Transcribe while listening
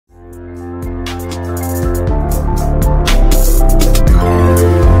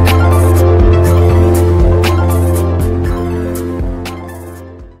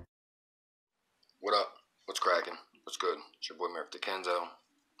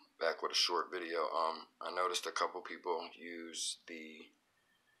back with a short video. I noticed a couple people use the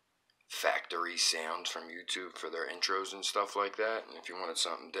factory sounds from YouTube for their intros and stuff like that. And if you wanted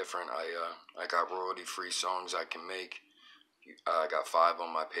something different, I got royalty-free songs I can make. I got 5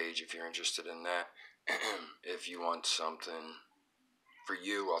 on my page if you're interested in that. If you want something for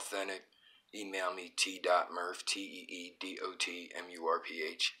you, authentic, email me t.murph,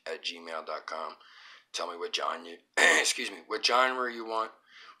 teedotmurph @gmail.com. Tell me what genre what genre you want,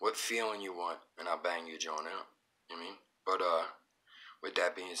 what feeling you want, and I'll bang your joint out. You know what I mean? But with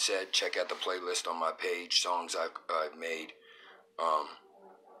that being said, check out the playlist on my page, songs I've made.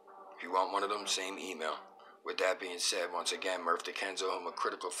 If you want one of them, same email. With that being said, once again, Murph the Kenzo, home of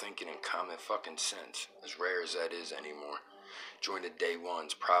critical thinking and common fucking sense, as rare as that is anymore. Join the day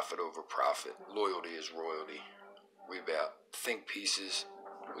ones, profit over profit. Loyalty is royalty. We about think pieces.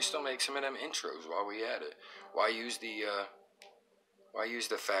 We still make some of them intros while we at it. Why use the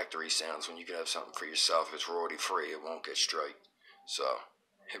factory sounds when you can have something for yourself? It's royalty free. It won't get striked. So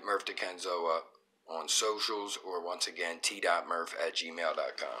hit Murph the Kenzo up on socials, or once again t.murph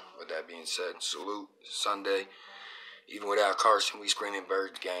 @gmail.com. With that being said, salute. Sunday. Even without Carson, we screaming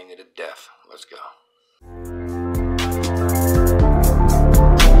birds gang to the death. Let's go.